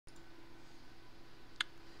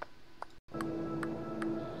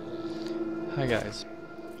Hi guys.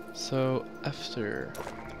 So after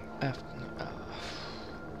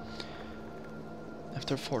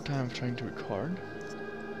after 4 times trying to record,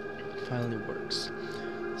 it finally works.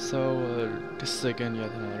 So this is again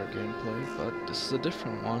yet another gameplay, but this is a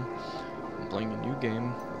different one. I'm playing a new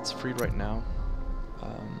game. It's free right now.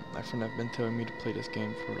 My friend have been telling me to play this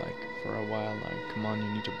game for a while. Like, come on,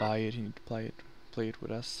 you need to buy it. You need to play it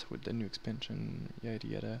with us with the new expansion. Yada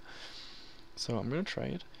yada. So I'm gonna try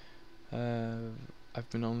it. I've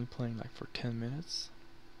been only playing like for 10 minutes.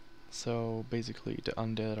 So basically the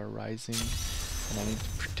undead are rising and I need to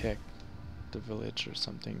protect the village or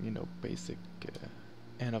something, you know, basic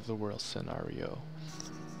end of the world scenario.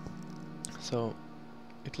 So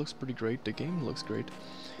it looks pretty great, the game looks great,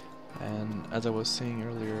 and as I was saying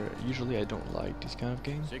earlier, usually I don't like these kind of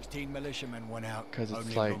games 16 militiamen went out. because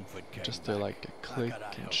it's like just like a click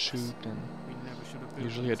and shoot, and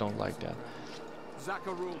usually I don't like that.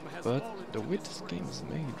 But the way this game is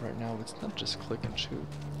made right now, it's not just click and shoot.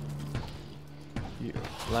 You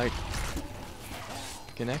like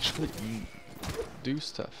can actually do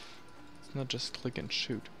stuff. It's not just click and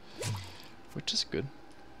shoot, which is good.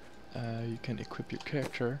 You can equip your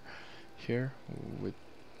character here with,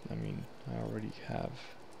 I mean, I already have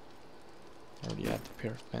the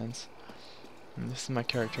pair of pants. And this is my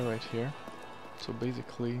character right here. So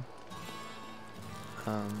basically,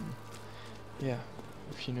 yeah,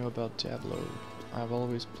 if you know about Diablo, I've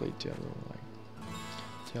always played Diablo, like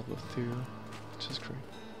Diablo 2, which is great.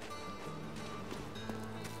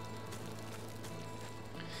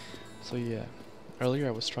 So yeah, earlier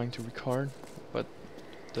I was trying to record, but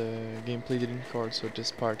the gameplay didn't record, so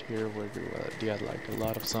this part here where you had like a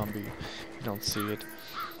lot of zombie, you don't see it.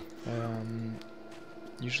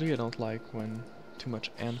 Usually I don't like when too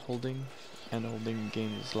much hand-holding. Hand-holding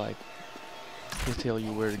games like they tell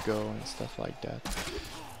you where to go and stuff like that.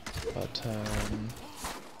 But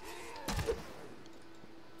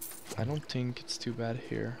I don't think it's too bad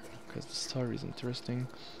here, because the story is interesting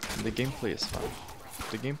and the gameplay is fun.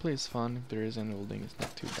 The gameplay is fun. If there is any holding, it's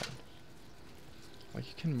not too bad. Like,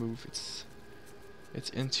 you can move, it's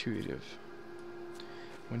intuitive.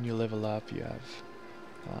 When you level up, you have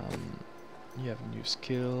new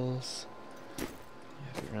skills. You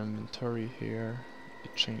have your inventory here.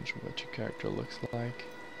 It changes what your character looks like.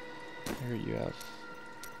 Here you have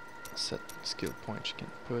set skill points you can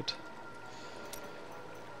put.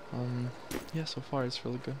 Yeah, so far it's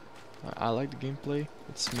really good. I like the gameplay.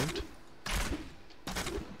 It's smooth.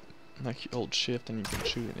 Like, you hold shift and you can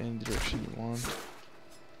shoot in any direction you want.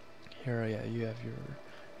 Here, yeah, you have your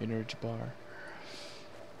energy bar.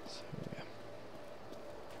 So yeah.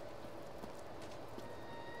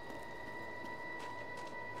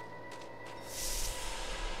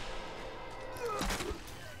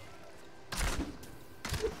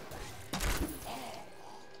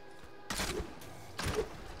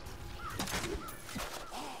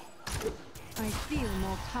 I feel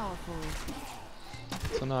more powerful.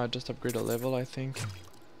 So now I just upgrade a level, I think.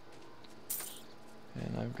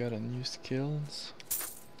 And I've got a new skills.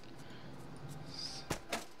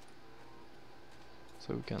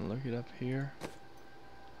 So we can look it up here.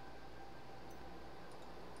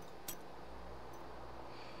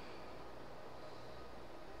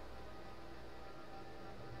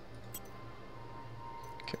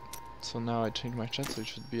 Okay, so now I changed my chat, so it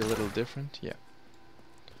should be a little different, yeah.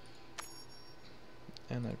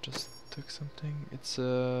 And I just took something. It's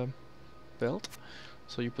a belt,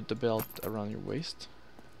 so you put the belt around your waist,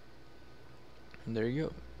 and there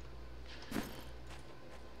you go.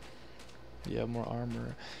 You have more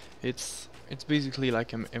armor. It's basically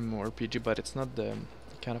like an MMORPG, but it's not the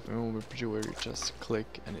kind of MMORPG where you just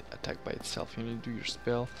click and it attack by itself. You need to do your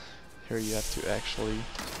spell. Here you have to actually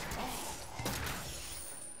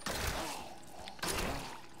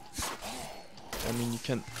I mean, you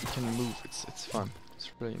can move. It's fun.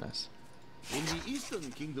 It's really nice. In the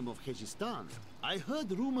eastern kingdom of Khezistan, I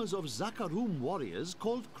heard rumors of Zakarum warriors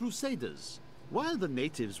called Crusaders. While the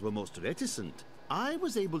natives were most reticent, I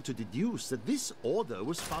was able to deduce that this order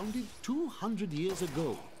was founded 200 years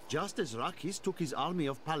ago, just as Rakis took his army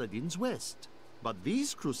of paladins west. But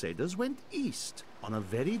these Crusaders went east on a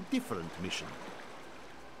very different mission.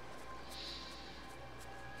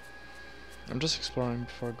 I'm just exploring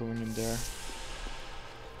before going in there.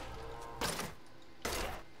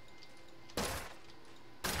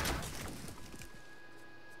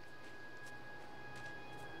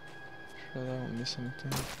 Sure that I won't miss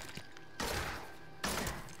anything.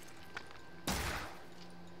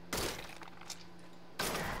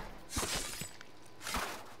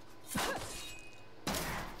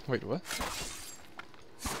 Wait, what?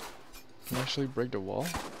 Can I actually break the wall?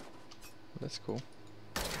 That's cool.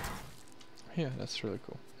 Yeah, that's really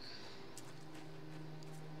cool.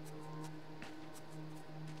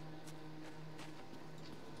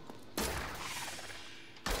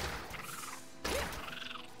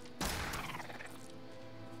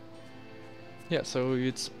 Yeah, so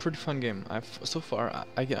it's a pretty fun game. So far,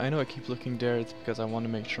 I know I keep looking there. It's because I want to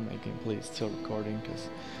make sure my gameplay is still recording, because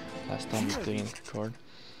last time it didn't record.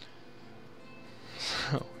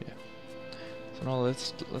 So yeah. So now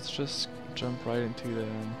let's just jump right into the.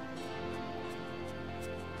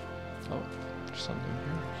 Oh, there's something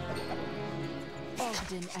here.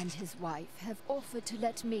 Ogden and his wife have offered to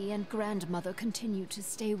let me and grandmother continue to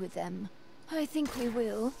stay with them. I think we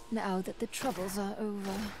will, now that the troubles are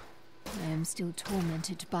over. I am still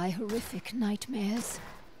tormented by horrific nightmares.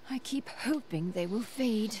 I keep hoping they will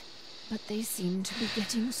fade, but they seem to be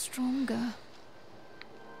getting stronger.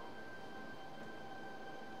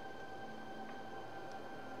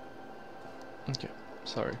 Okay,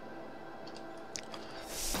 sorry.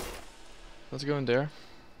 Let's go in there.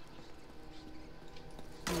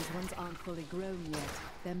 These ones aren't fully grown yet.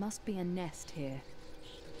 There must be a nest here.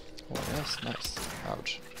 Oh yes, nice.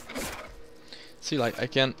 Ouch. See, like I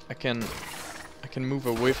can move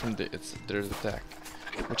away from their attack,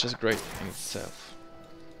 which is great in itself.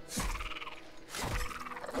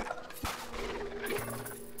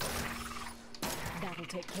 That'll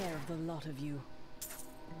take care of the lot of you.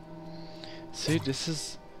 See, this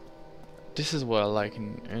is what I like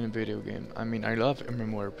in a video game. I mean, I love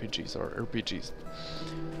MMORPGs or RPGs,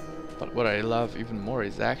 but what I love even more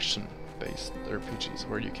is action-based RPGs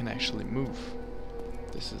where you can actually move.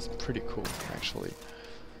 This is pretty cool, actually,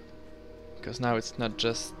 because now it's not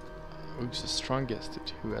just who's the strongest,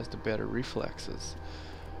 it's who has the better reflexes,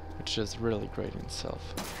 which is really great in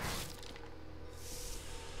itself.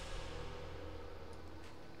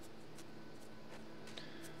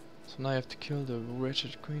 So now I have to kill the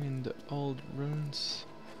wretched queen in the old ruins.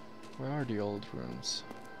 Where are the old ruins?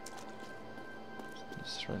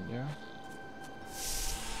 It's right there.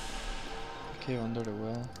 Okay, under the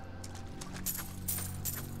well.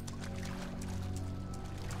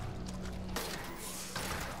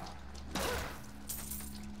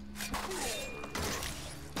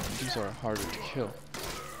 These are harder to kill.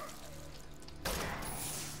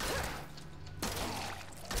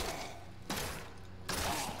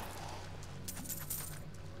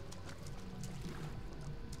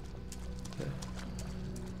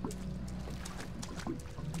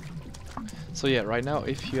 So yeah, right now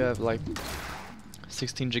if you have like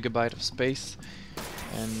 16 GB of space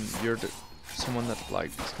and you're someone that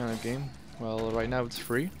likes this kind of game, well, right now it's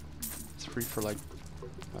free. It's free for like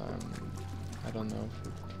I don't know,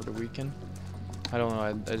 for the weekend. I don't know,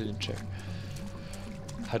 I didn't check.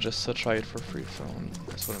 I just try it for free, so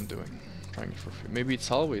that's what I'm doing. Trying it for free. Maybe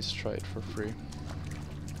it's always try it for free.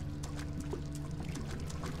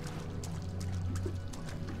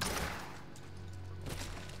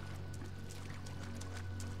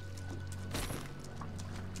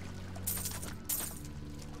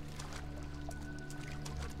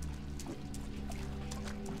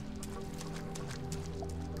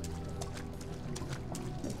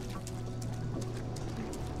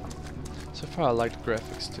 So far I like the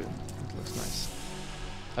graphics too, it looks nice.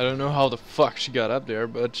 I don't know how the fuck she got up there,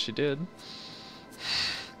 but she did.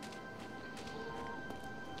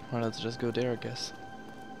 Well, let's just go there, I guess.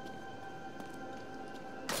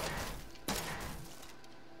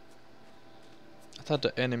 I thought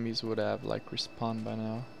the enemies would have like respawned by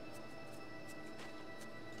now.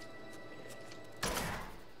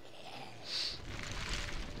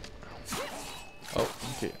 Oh,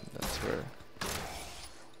 okay, that's where...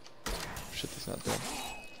 Shit, he's not dead.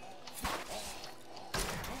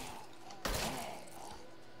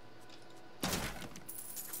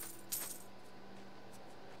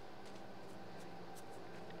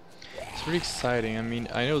 It's really exciting. I mean,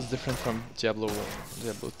 I know it's different from Diablo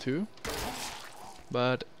 2,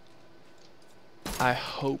 but I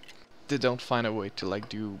hope they don't find a way to like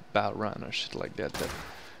do battle run or shit like that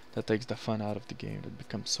that takes the fun out of the game, that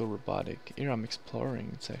becomes so robotic. Here I'm exploring,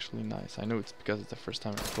 it's actually nice. I know it's because it's the first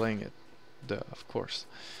time I'm playing it, of course,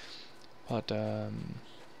 but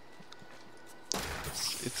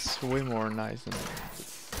it's way more nice than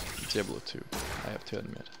Diablo 2, I have to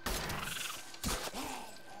admit.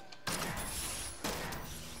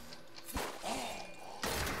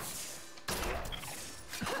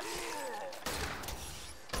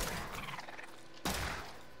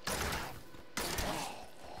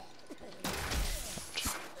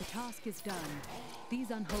 The task is done. These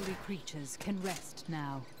unholy creatures can rest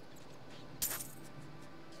now.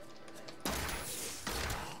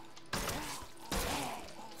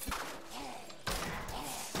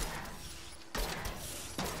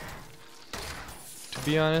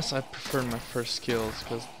 be honest, I prefer my first skills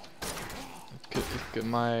because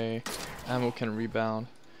my ammo can rebound.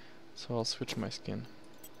 So I'll switch my skin.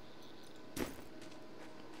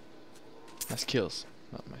 My skills,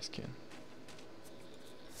 not my skin.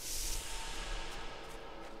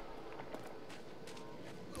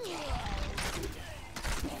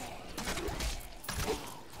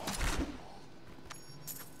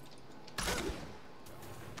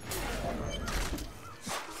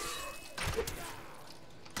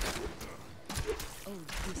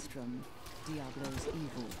 Diablo's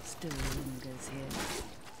evil still lingers here.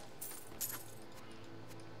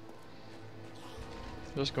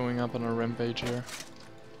 Just going up on a rampage here.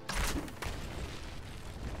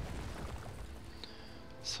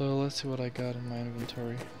 So let's see what I got in my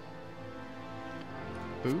inventory.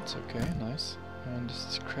 Boots, okay, nice. And this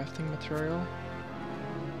is crafting material.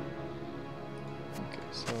 Okay,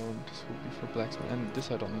 so this will be for blacksmith, and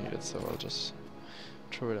this I don't need it, so I'll just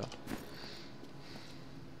throw it out.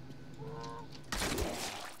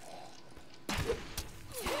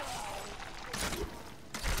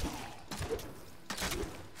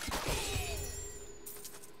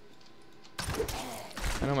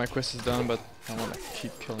 I know my quest is done, but I want to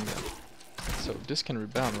keep killing them. So this can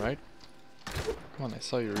rebound, right? Come on, I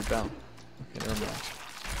saw you rebound. Okay, never mind.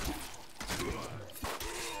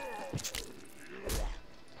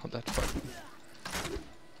 Not that far.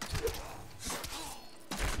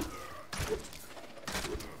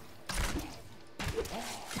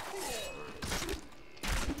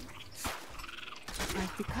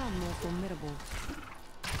 I've become more formidable.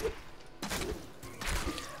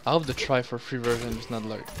 I hope the try for free version is not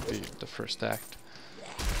like the first act.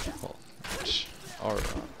 Well, or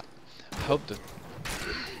I hope that.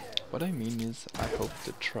 What I mean is, I hope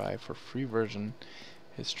the try for free version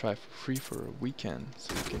is try for free for a weekend,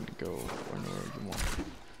 so you can go whenever you want.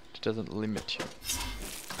 It doesn't limit you.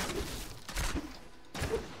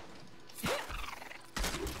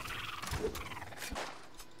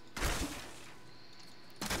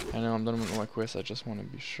 I know I'm done with my quest. I just want to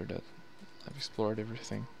be sure that I've explored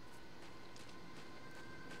everything.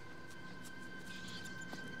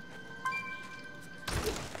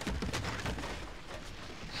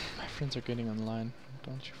 My friends are getting online.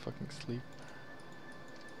 Don't you fucking sleep.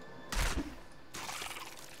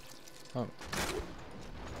 Oh.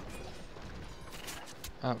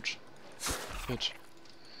 Ouch. Bitch.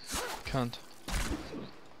 Cunt.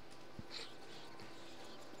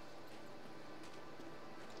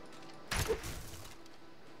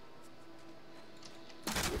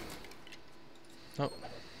 Oh,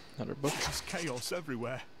 another book. There's chaos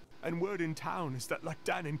everywhere, and word in town is that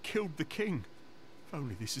Lachdanin killed the king. If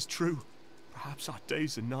only this is true, perhaps our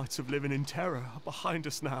days and nights of living in terror are behind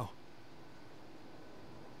us now.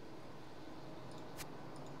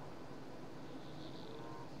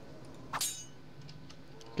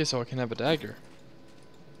 Okay, so I can have a dagger.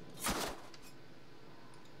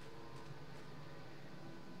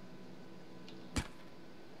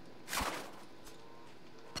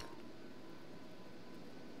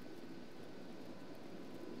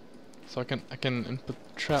 So I can input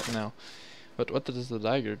trap now. But what does the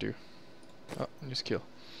dagger do? Oh, new skill.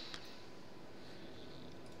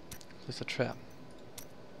 There's a trap.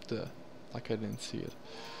 Duh. Like I didn't see it.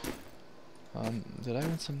 Did I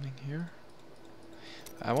win something here?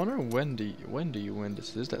 I wonder when do you win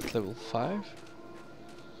this? Is that level 5?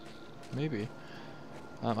 Maybe.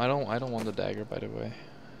 I don't want the dagger, by the way.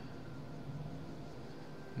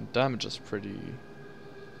 Damage is pretty.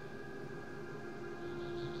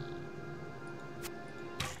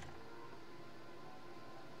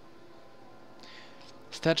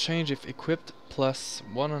 Stat change if equipped plus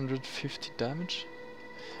 150 damage.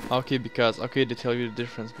 Okay, because they tell you the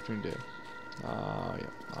difference between the. Yeah,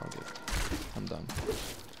 okay. I'm done.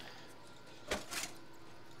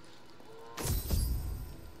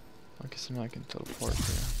 Okay, so now I can teleport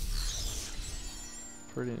here.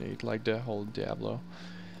 Pretty neat, like the whole Diablo.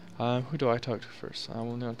 Who do I talk to first? I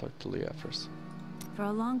will now talk to Leah first. For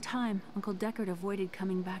a long time, Uncle Deckard avoided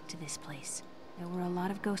coming back to this place. There were a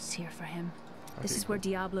lot of ghosts here for him. This is where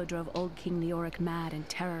Diablo drove old King Leoric mad and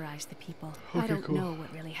terrorized the people. I don't know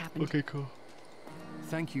what really happened. Okay, cool.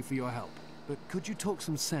 Thank you for your help. But could you talk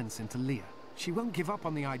some sense into Leah? She won't give up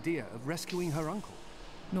on the idea of rescuing her uncle.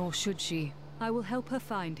 Nor should she. I will help her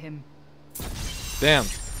find him. Damn.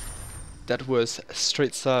 That was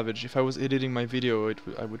straight savage. If I was editing my video,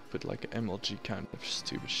 I would put like an MLG kind of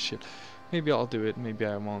stupid shit. Maybe I'll do it, maybe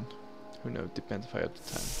I won't. Who knows, depends if I have the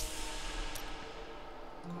time.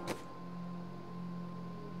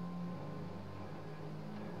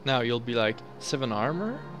 Now you'll be like, 7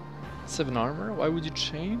 armor? 7 armor? Why would you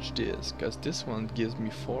change this? Because this one gives me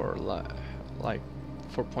 4 like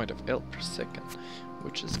 4 point of health per second,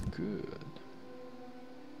 which is good.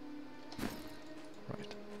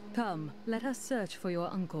 Right. Come, let us search for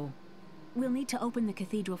your uncle. We'll need to open the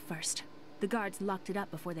cathedral first. The guards locked it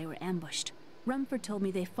up before they were ambushed. Rumford told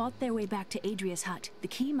me they fought their way back to Adria's hut. The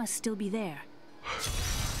key must still be there.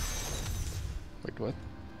 Wait, what?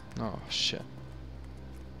 Oh, shit.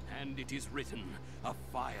 And it is written, a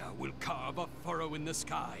fire will carve a furrow in the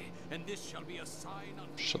sky, and this shall be a sign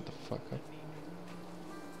unto Shut the fuck up.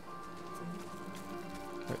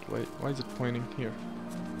 Wait, why is it pointing here?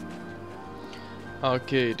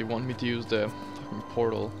 Okay, they want me to use the fucking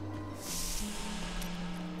portal.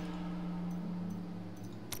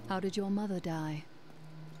 How did your mother die?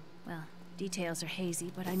 Well, details are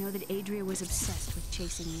hazy, but I know that Adria was obsessed with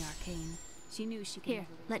chasing the arcane. She knew she could... Here,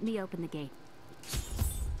 let me open the gate.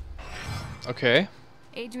 Okay.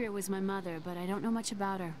 Adria was my mother, but I don't know much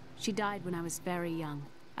about her. She died when I was very young.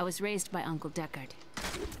 I was raised by Uncle Deckard.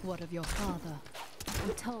 What of your father?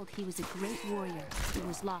 I'm told he was a great warrior who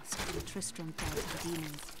was lost when Tristram fell to the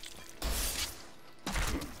demons.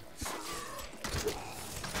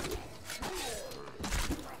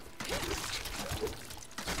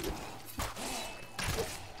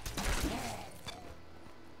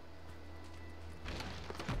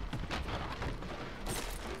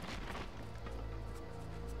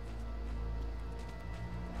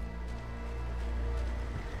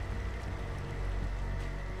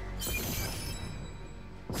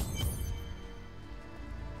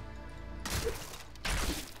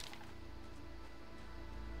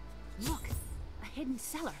 Look, a hidden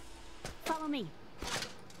cellar. Follow me.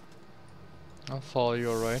 I'll follow you,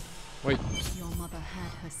 alright? Wait. Your mother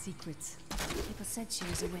had her secrets. People said she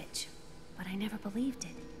was a witch, but I never believed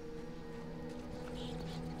it.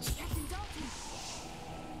 Captain Dalton!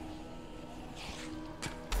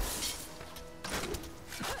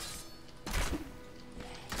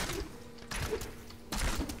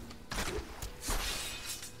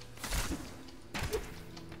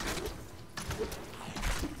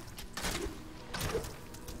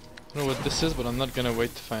 I don't know what this is, but I'm not gonna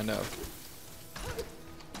wait to find out.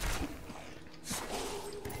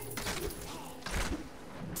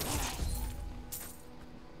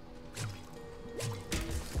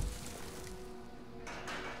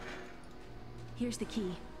 Here's the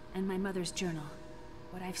key, and my mother's journal.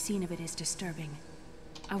 What I've seen of it is disturbing.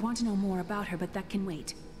 I want to know more about her, but that can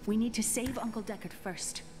wait. We need to save Uncle Deckard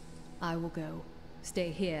first. I will go.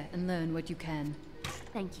 Stay here and learn what you can.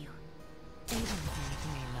 Thank you. Aiden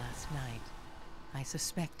gave me last night. I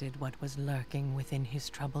suspected what was lurking within his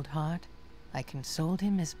troubled heart. I consoled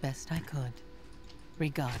him as best I could.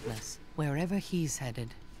 Regardless, wherever he's headed,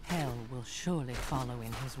 hell will surely follow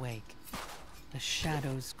in his wake. The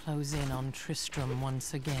shadows close in on Tristram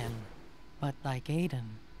once again. But like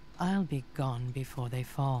Aiden, I'll be gone before they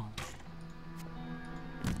fall.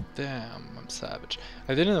 Damn, I'm savage.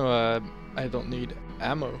 I didn't know I don't need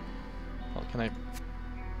ammo. Well, can I...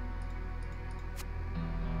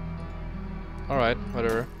 Alright,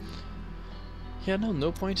 whatever. Yeah,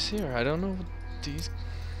 no points here. I don't know what these...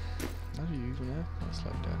 How do you even have points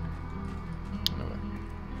like that? No way.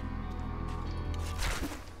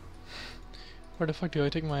 Where the fuck do I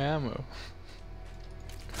take my ammo?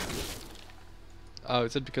 Oh,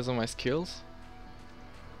 is it because of my skills?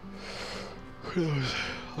 Who knows?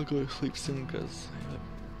 I'll go to sleep soon because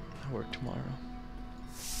I work tomorrow.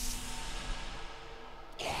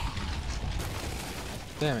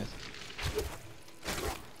 Damn it.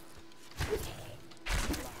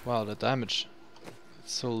 Wow, the damage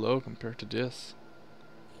is so low compared to this.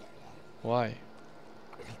 Why?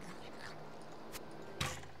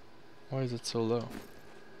 Why is it so low?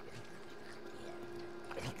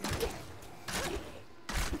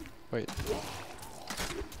 Wait.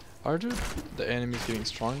 Are the enemies getting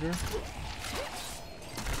stronger? I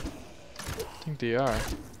think they are.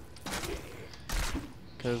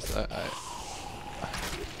 Because I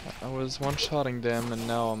was one-shotting them and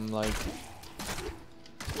now I'm like...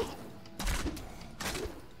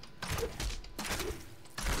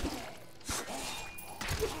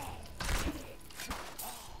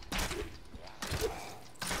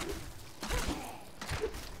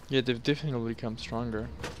 Yeah, they've definitely become stronger.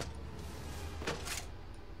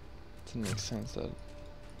 Doesn't make sense that...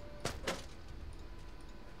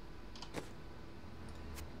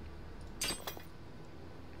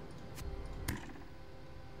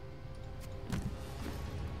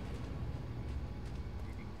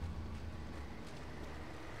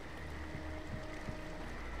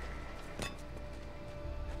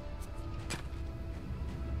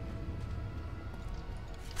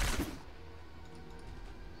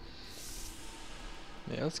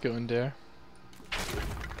 Yeah, let's go in there.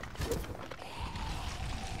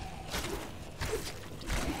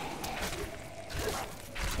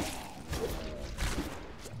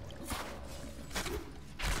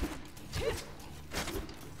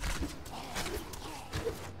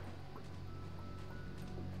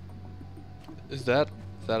 Is that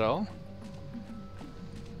all?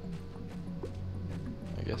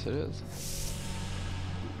 I guess it is.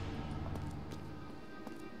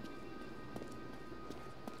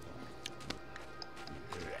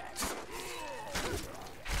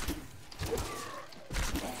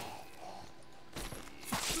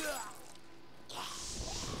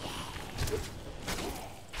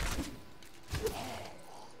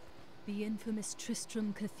 The infamous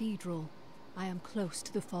Tristram Cathedral. I am close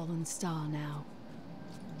to the fallen star now.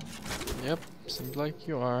 Yep, seems like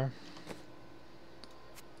you are.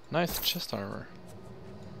 Nice chest armor.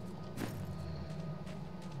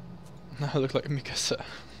 Now I look like Mikasa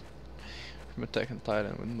from Attack on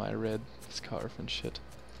Titan with my red scarf and shit.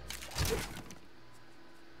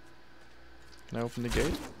 Can I open the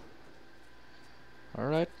gate?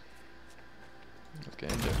 Alright. Let's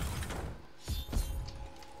get in there.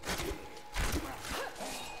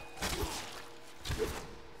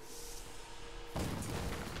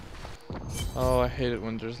 Oh, I hate it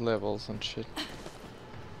when there's levels and shit.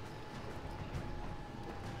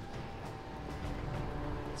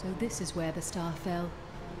 So this is where the star fell.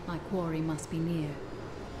 My quarry must be near.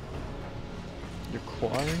 Your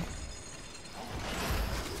quarry?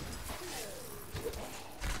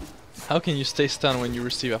 How can you stay stunned when you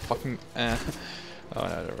receive a fucking oh,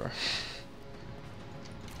 whatever.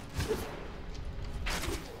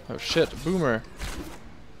 Oh shit, a boomer.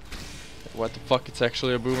 What the fuck, it's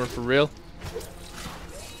actually a boomer for real?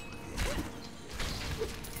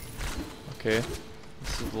 Okay,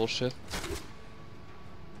 this is bullshit.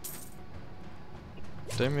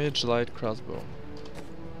 Damage light crossbow.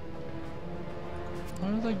 I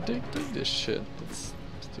like dig this shit. That's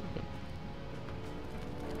stupid.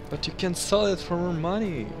 But you can sell it for more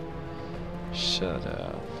money. Shut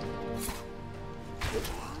up.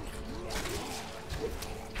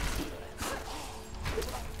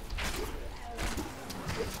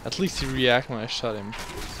 At least he reacted when I shot him.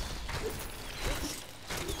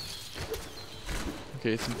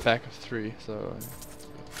 Okay, it's in pack of 3, so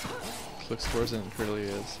it looks worse than it really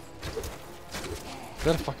is. Is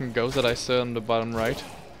that a fucking ghost that I saw on the bottom right?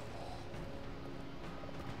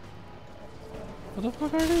 What the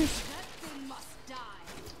fuck are these?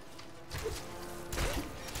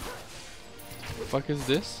 The fuck is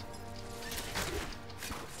this?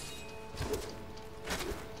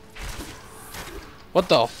 What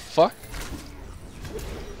the fuck?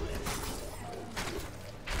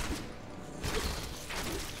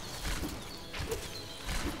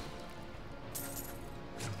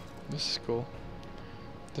 This is cool.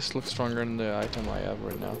 This looks stronger than the item I have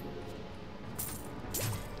right now.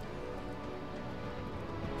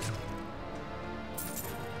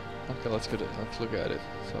 Okay, let's look at it.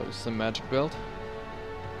 So this is a magic belt.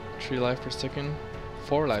 3 life per second,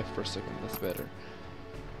 4 life per second, that's better.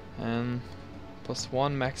 And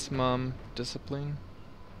 +1 maximum discipline.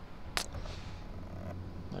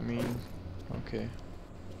 I mean, okay.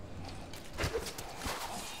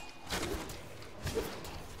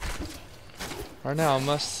 Right now I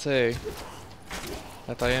must say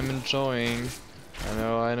that I am enjoying,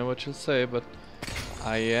 I know what you'll say, but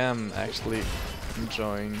I am actually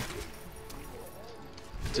enjoying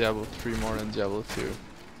Diablo 3 more than Diablo 2.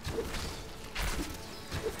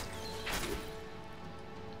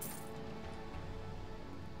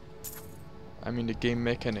 I mean, the game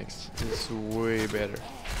mechanics is way better.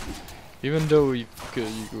 Even though you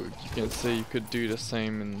can say you could do the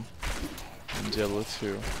same in Diablo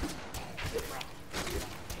 2.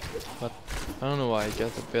 But I don't know why, it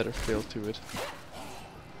gets a better feel to it.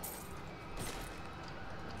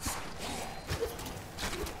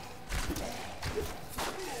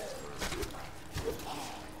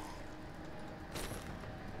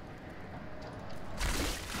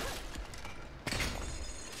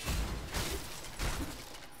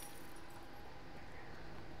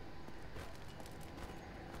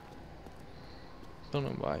 Don't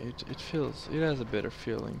know why, it has a better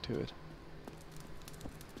feeling to it.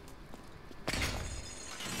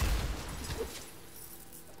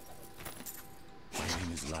 My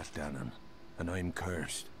name is Latdanan, and I'm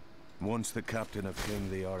cursed. Once the captain of King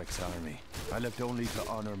Leoric's army, I lived only to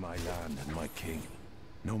honor my land and my king.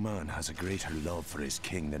 No man has a greater love for his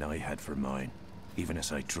king than I had for mine, even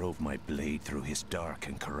as I drove my blade through his dark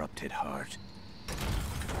and corrupted heart.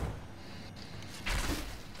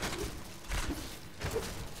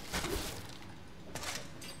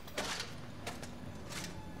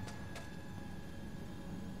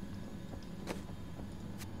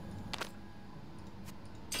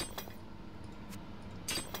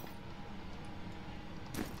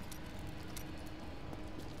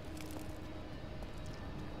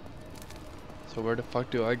 So where the fuck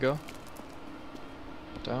do I go?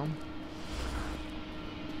 Down?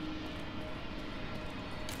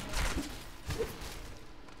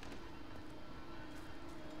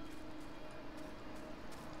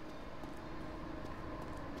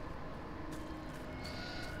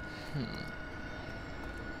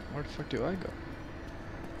 Where the fuck do I go?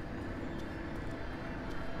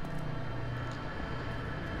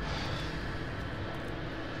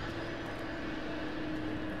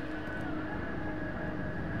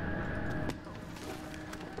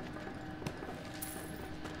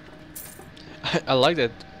 I like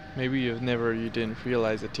that. Maybe you didn't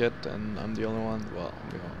realize it yet, and I'm the only one. Well,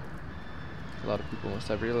 you know, a lot of people must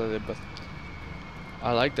have realized it, but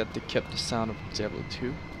I like that they kept the sound of Diablo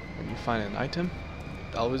 2. When you find an item,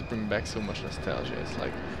 it always brings back so much nostalgia. It's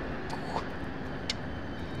like,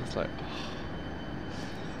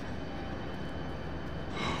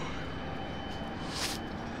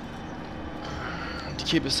 to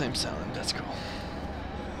keep the same sound. That's cool.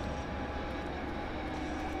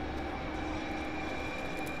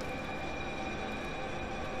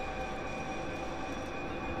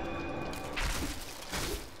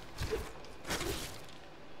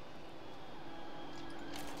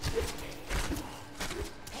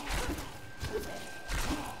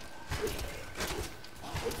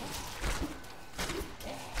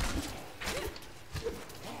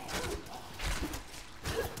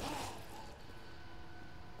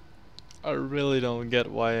 I really don't get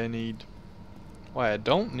why I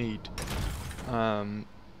don't need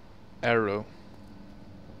arrow.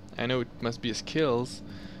 I know it must be skills,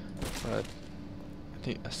 but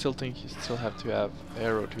I still think you still have to have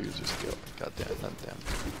arrow to use your skill. God damn, not damn.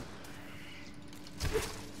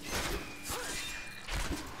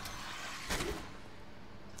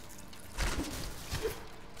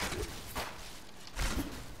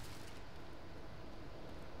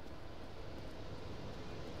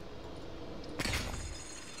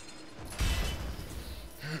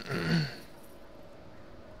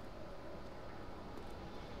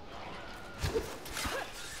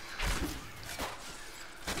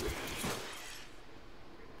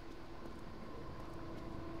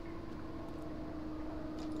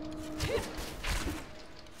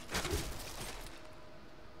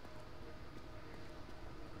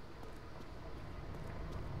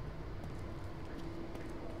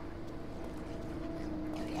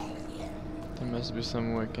 There must be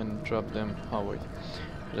some way I can drop them. Oh wait,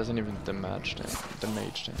 it doesn't even damage them.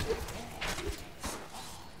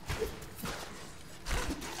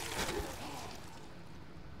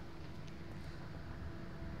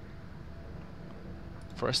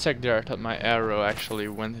 For a sec there, I thought my arrow actually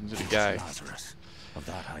went into the guy. Lazarus. Of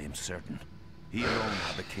that I am certain. He alone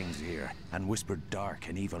had the king's ear and whispered dark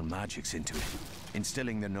and evil magics into it,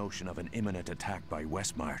 instilling the notion of an imminent attack by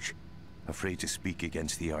Westmarch. Afraid to speak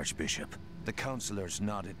against the Archbishop, the councillors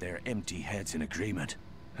nodded their empty heads in agreement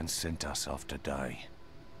and sent us off to die.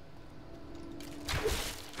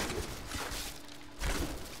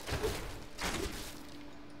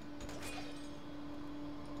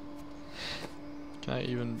 Can I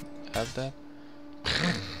even have that?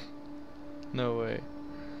 No way.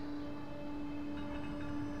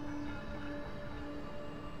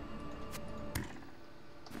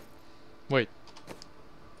 Wait.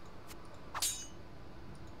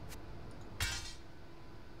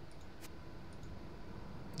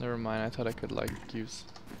 Never mind, I thought I could like use...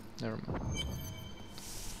 Never mind.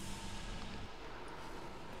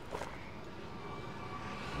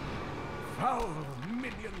 Foul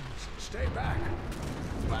minions, stay back!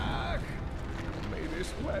 Back! May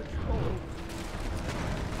this wedge hold.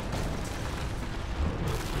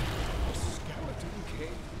 Skeleton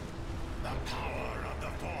King. The power of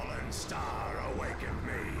the fallen star awakened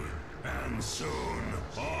me, and soon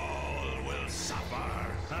all will suffer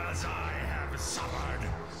as I have suffered.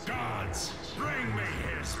 Gods, bring me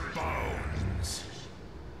his bones!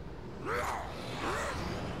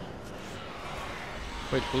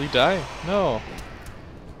 Wait, will he die? No!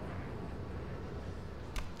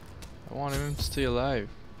 I want him to stay alive.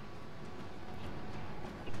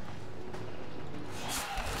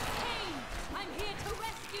 I'm here to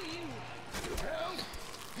rescue you.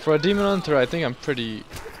 For a demon hunter, I think I'm pretty...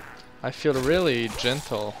 I feel really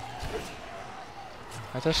gentle.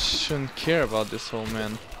 I just shouldn't care about this whole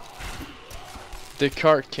man.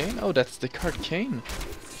 Descartes Kane? Oh, that's Descartes Kane.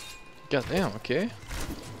 Goddamn, okay.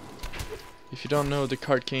 If you don't know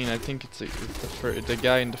Descartes Kane, I think it's the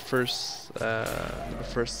guy in the first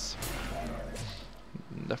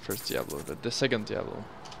Diablo, the second Diablo.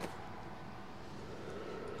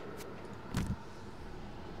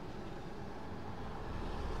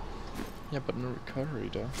 Yeah, but no recovery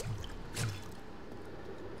though.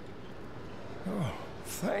 Oh,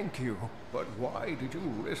 thank you. But why did you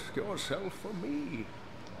risk yourself for me?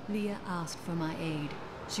 Leah asked for my aid.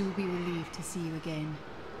 She will be relieved to see you again.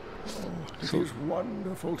 It is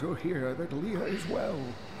wonderful to hear that Leah is well.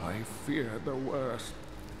 I feared the worst.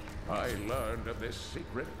 I learned of this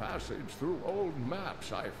secret passage through old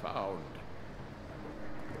maps I found.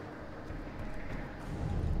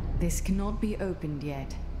 This cannot be opened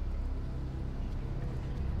yet.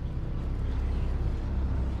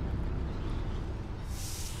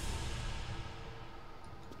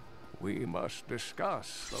 We must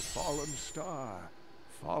discuss the fallen star.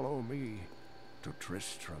 Follow me to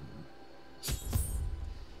Tristram.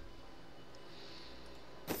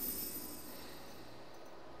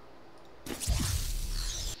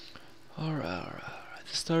 Alright.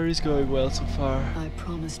 The story's going well so far. I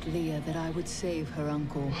promised Leah that I would save her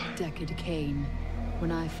uncle, Deckard Cain.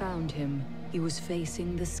 When I found him, he was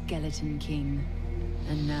facing the Skeleton King.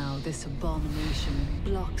 And now this abomination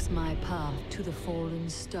blocks my path to the fallen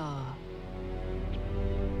star.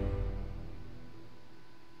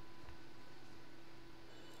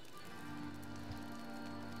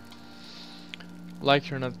 Like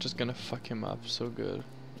you're not just gonna fuck him up so good.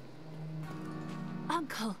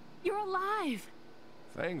 Uncle, you're alive!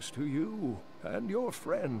 Thanks to you and your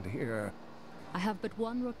friend here. I have but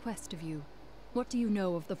one request of you. What do you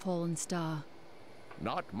know of the fallen star?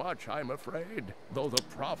 Not much, I'm afraid, though the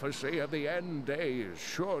prophecy of the end days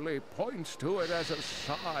surely points to it as a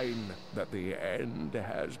sign that the end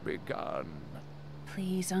has begun.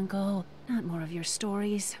 Please, Uncle, not more of your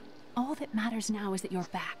stories. All that matters now is that you're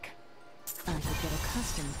back. I could get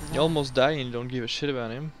accustomed to that. You almost die and you don't give a shit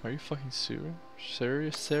about him. Are you fucking serious?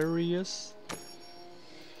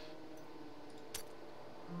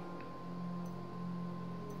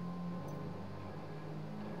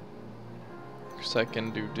 So I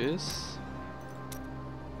can do this.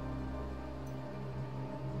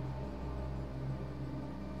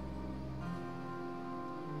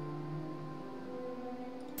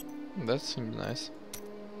 That seems nice.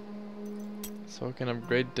 So I can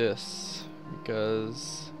upgrade this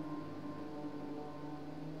because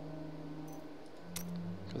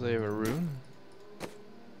I have a rune.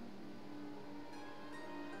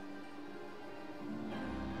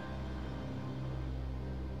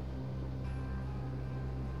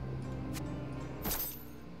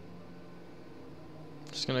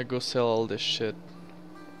 Just gonna go sell all this shit.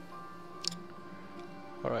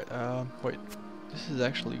 Alright, wait. This is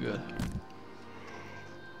actually good.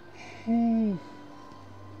 Ooh.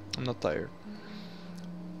 I'm not tired.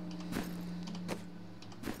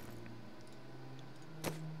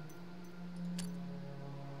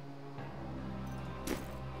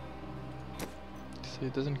 See,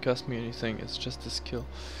 it doesn't cost me anything, it's just a skill.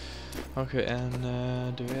 Okay,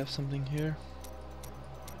 and do we have something here?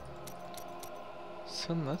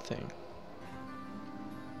 So nothing.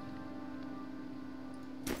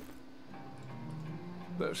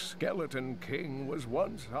 The Skeleton King was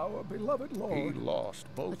once our beloved lord. He lost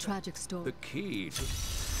both. A tragic story. The key to...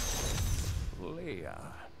 Leia,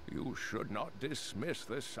 you should not dismiss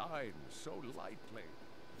the signs so lightly.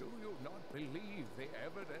 Do you not believe the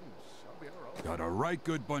evidence of your own? Got a right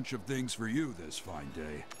good bunch of things for you this fine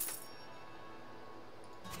day.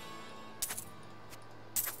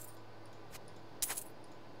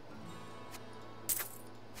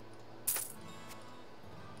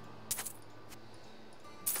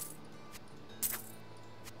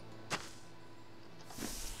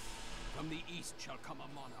 From the east shall come a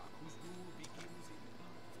monarch whose rule begins in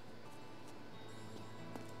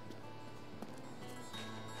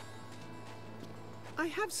I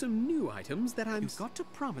have some new items that I'm... You've got to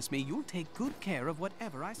promise me you'll take good care of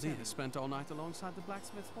whatever I say. Leah spent all night alongside the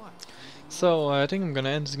blacksmith's wife. So I think I'm gonna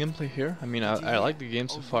end this gameplay here. I mean, I like the game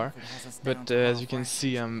so far, but as you can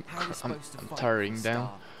see, I'm tiring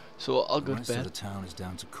down. So I'll go to bed. The rest of the town is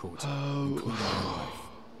down to court, Oh. including your wife.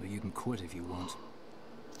 But you can quit if you want.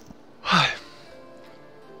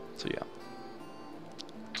 So yeah.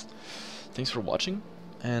 Thanks for watching,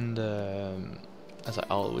 and as I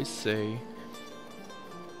always say.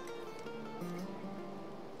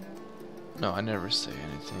 No, I never say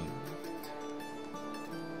anything.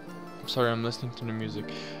 I'm sorry, I'm listening to the music.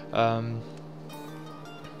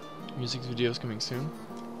 Music videos coming soon.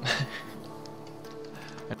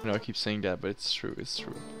 I know I keep saying that, but it's true, it's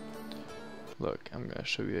true. Look, I'm gonna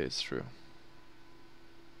show you it's true.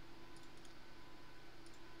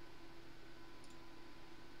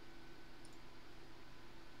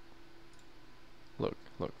 Look,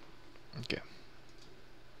 look. Okay.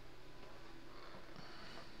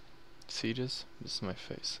 See this? This is my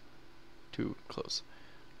face. Too close.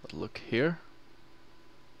 But look here.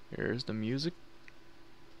 Here's the music.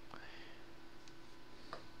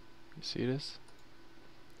 You see this?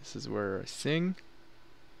 This is where I sing.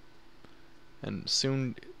 And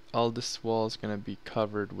soon all this wall is gonna be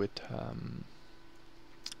covered with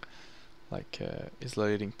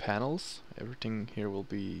isolating panels. Everything here will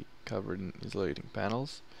be covered in isolating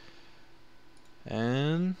panels.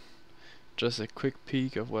 And just a quick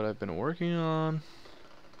peek of what I've been working on.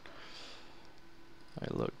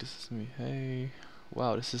 Alright, look, this is me. Hey,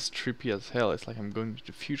 wow, this is trippy as hell. It's like I'm going to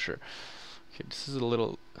the future. Okay, this is a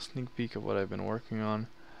little sneak peek of what I've been working on.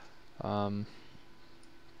 I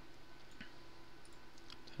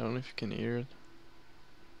don't know if you can hear it.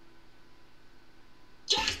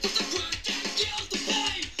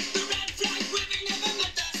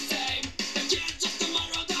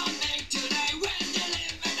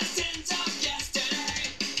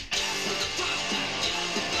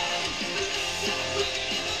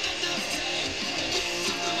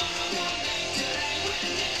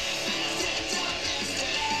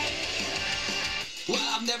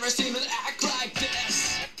 I've never seen it act like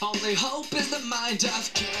this. Only hope is the mind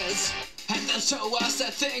of kids, and they'll show us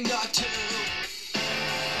a thing or two.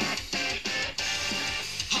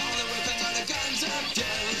 Only whipping on the guns of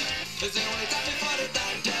youth is the only time before the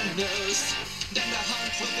dark news. Then the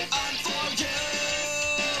hunt will be on for you.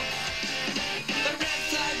 The red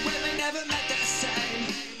flag women never met the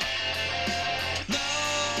same. No,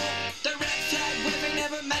 the red flag women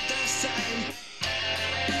never met the same.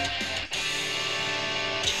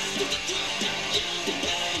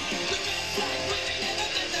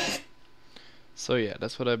 So yeah,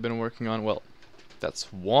 that's what I've been working on. Well,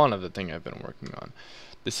 that's one of the things I've been working on.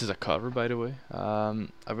 This is a cover, by the way.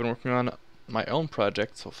 I've been working on my own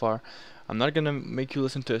project so far. I'm not gonna make you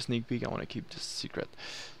listen to a sneak peek. I want to keep this secret.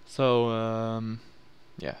 So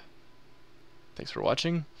yeah, thanks for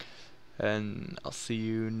watching, and I'll see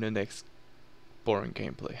you in the next boring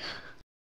gameplay.